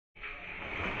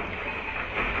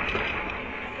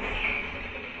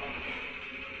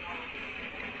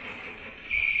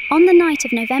On the night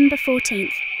of November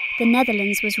 14th, the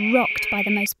Netherlands was rocked by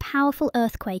the most powerful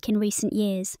earthquake in recent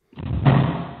years.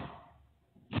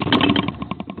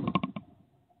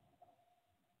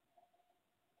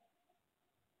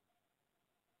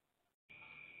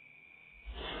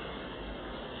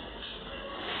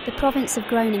 The province of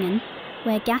Groningen,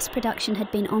 where gas production had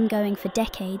been ongoing for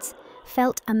decades,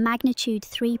 felt a magnitude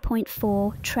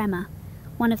 3.4 tremor,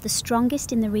 one of the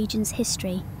strongest in the region's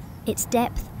history. Its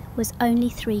depth was only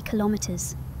 3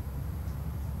 kilometers.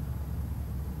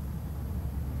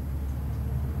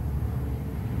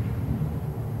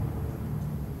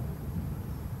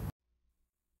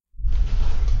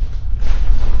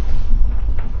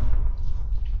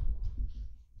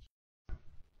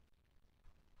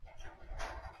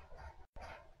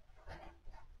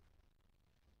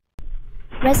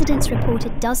 Residents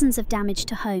reported dozens of damage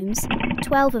to homes,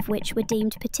 12 of which were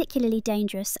deemed particularly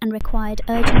dangerous and required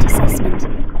urgent assessment.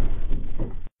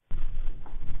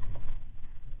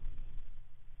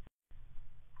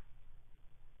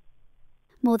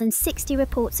 More than 60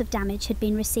 reports of damage had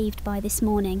been received by this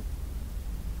morning.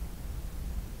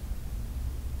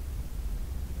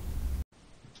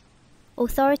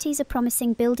 Authorities are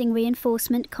promising building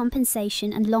reinforcement,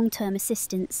 compensation and long-term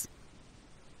assistance.